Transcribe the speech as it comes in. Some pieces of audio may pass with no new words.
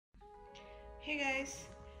Hey guys,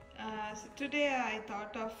 so today I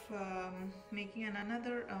thought of making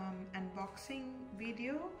another unboxing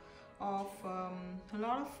video of a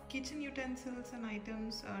lot of kitchen utensils and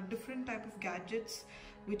items, different type of gadgets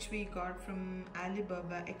which we got from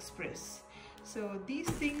Alibaba Express. So these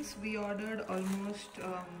things we ordered almost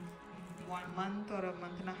 1 month or a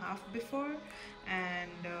month and a half before,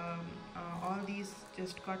 and all these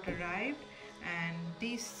just got arrived, and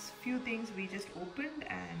these few things we just opened,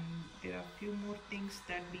 and there are few more things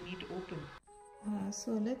that we need to open.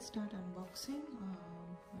 So let's start unboxing one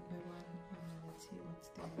by one. Let's see what's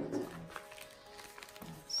there inside.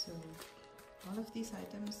 So all of these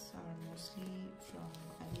items are mostly from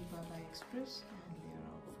Alibaba Express, and they are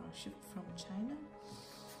all shipped from China.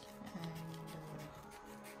 And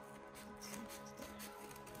let's see what's there.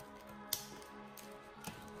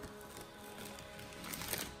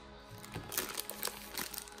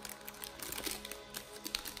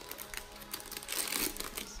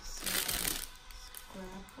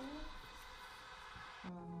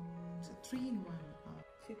 It's a 3-in-1.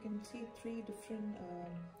 So you can see 3 different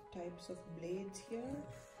types of blades here.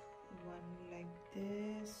 One like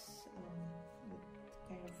this with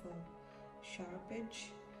kind of a sharp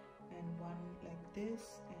edge, and one like this,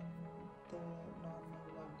 and the normal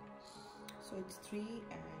one. So it's 3,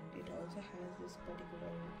 and it also has this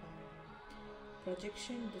particular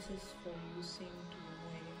projection. This is for using to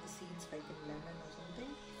remove any of the seeds, like in lemon or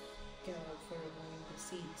something, for removing the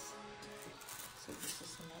seeds. So this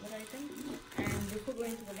is another item, and before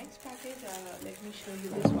going to the next package, let me show you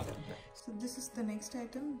this one. So this is the next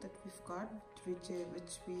item that we've got, which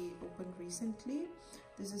we opened recently.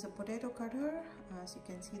 This is a potato cutter. As you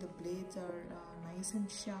can see, the blades are nice and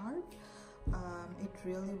sharp. It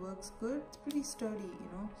really works good. It's pretty sturdy, you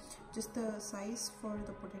know. Just the size for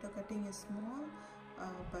the potato cutting is small,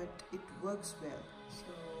 but it works well.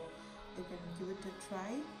 So you can give it a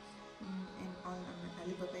try on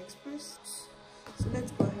Alibaba Express. So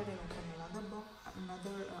let's go ahead and open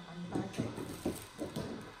another unpacked.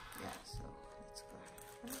 Yeah, so let's go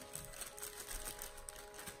ahead.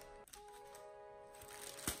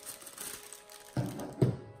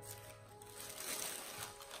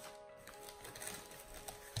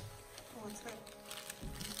 Oh, what's that?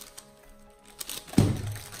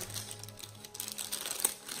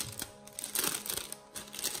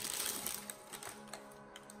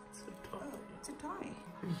 It's a toy.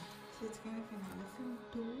 So it's kind of an elephant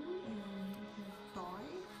tool and a toy,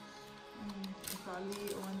 and probably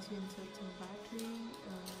once you insert some battery,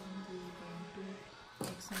 you're going to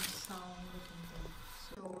make some sound or something.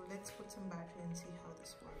 So let's put some battery and see how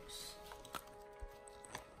this works.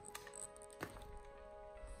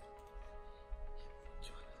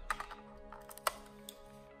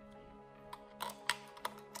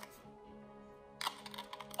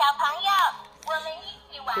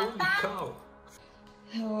 Holy cow!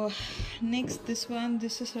 So next, this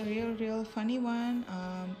is a real funny one.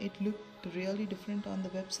 It looked really different on the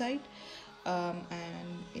website,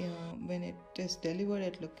 and when it is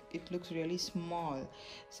delivered, it looks really small.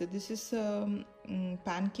 So this is a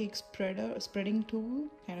pancake spreading tool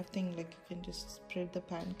kind of thing, like you can just spread the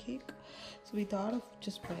pancake. So we thought of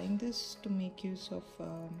just buying this to make use of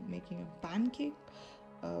making a pancake.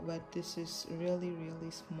 But this is really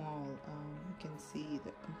small. You can see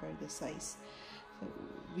compare the size. So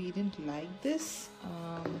we didn't like this,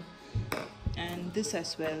 and this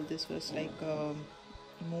as well. This was like a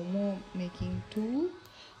momo making tool,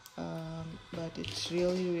 but it's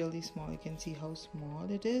really small. You can see how small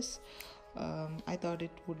it is. I thought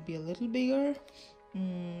it would be a little bigger.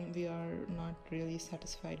 We are not really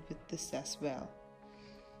satisfied with this as well.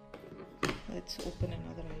 Let's open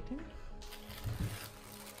another item.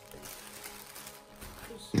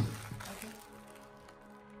 Okay.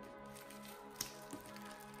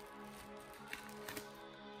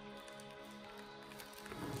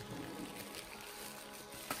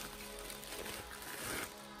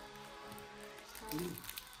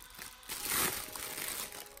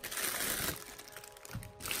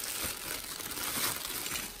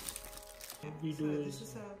 So this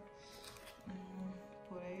is a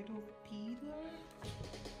potato peeler.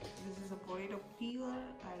 This is a potato peeler.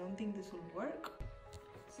 I don't think this will work.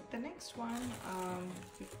 So the next one,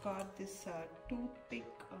 we've got this toothpick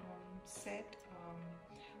set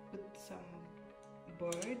with some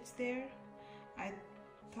birds there. I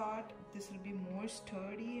thought this will be more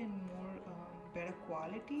sturdy and more better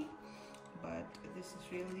quality, but this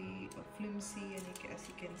is really flimsy, and as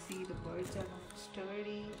you can see, the birds are not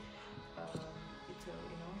sturdy.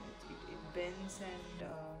 It bends, and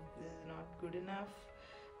this is not good enough.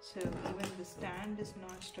 So even the stand is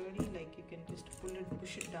not sturdy, like you can just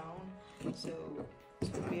push it down. So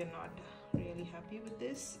we are not really happy with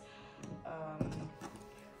this.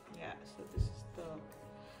 Yeah, so this is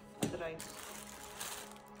the other item.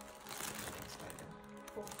 Next item.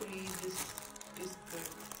 Hopefully this is good.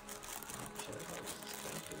 Not sure how this is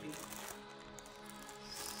going to be.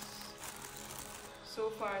 So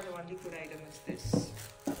far the only good item is this.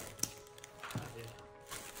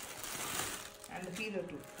 And the peeler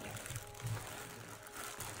too. Yeah.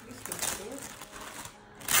 This looks good.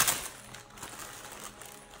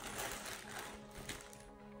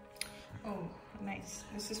 Oh, nice.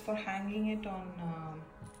 This is for hanging it on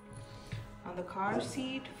the car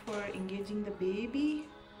seat for engaging the baby.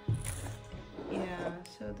 Yeah,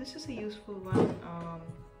 so this is a useful one.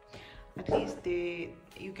 At least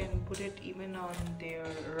you can put it even on their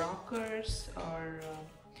rockers or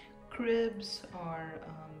cribs or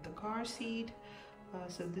the car seat.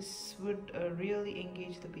 So this would really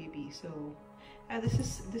engage the baby. So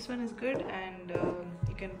this one is good, and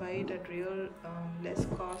you can buy it at real less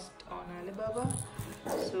cost on Alibaba.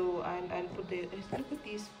 So I'll put the look at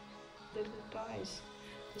these little toys.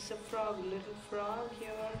 This is a little frog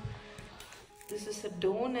here. This is a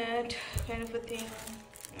donut kind of a thing,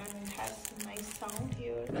 and it has a nice sound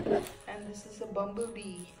here. And this is a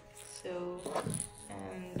bumblebee. So,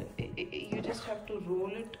 and you just have to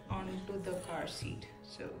roll it onto the car seat.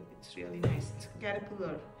 So it's really nice. It's a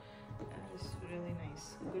caterpillar. It's really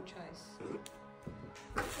nice. Good choice.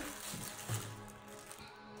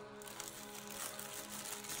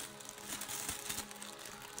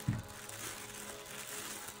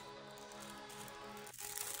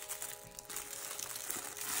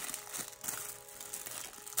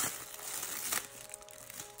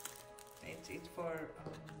 It's for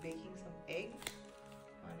baking some egg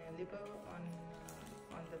on Alibaba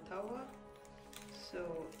on the tawa.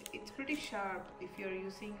 So it's pretty sharp. If you're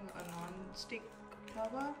using a non-stick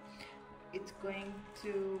tawa, it's going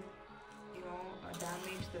to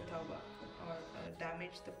damage the tawa or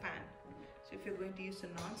damage the pan. So if you're going to use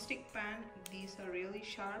a non-stick pan, these are really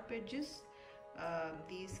sharp edges.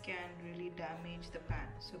 These can really damage the pan,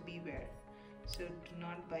 so beware. So do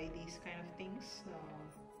not buy these kind of things.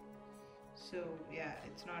 So yeah,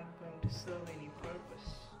 it's not going to serve any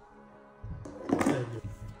purpose.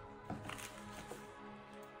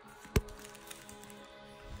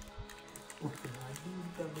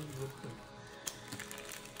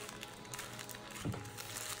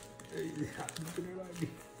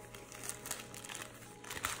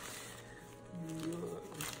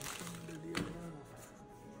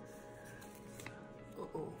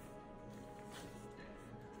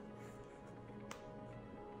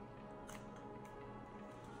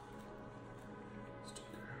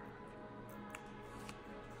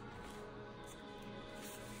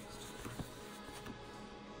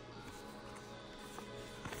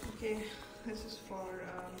 Okay, this is for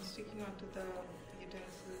sticking onto the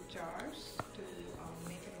utensil jars to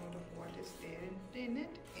make a note of what is there in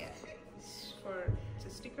it. Yeah, it's a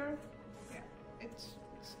sticker. Yeah, it's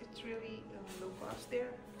really low cost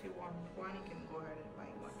there. If you want one, you can go ahead and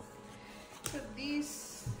buy one. So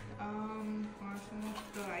these are some of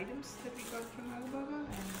the items that we got from Alibaba,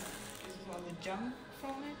 and this is all the junk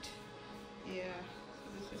from it. Yeah, so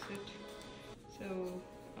this is it. So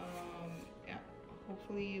yeah,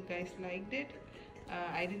 hopefully you guys liked it.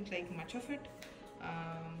 I didn't like much of it,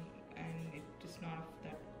 and it is not of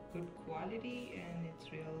that good quality, and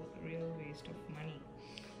it's real waste of money.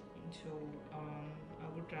 And so I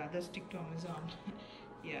would rather stick to Amazon.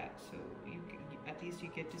 Yeah, so at least you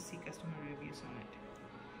get to see customer reviews on it.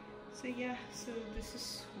 So yeah, so this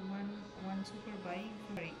is one super buy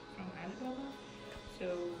from Alibaba.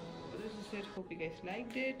 So this is it. Hope you guys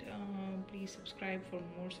liked it. Please subscribe for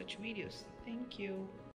more such videos. Thank you.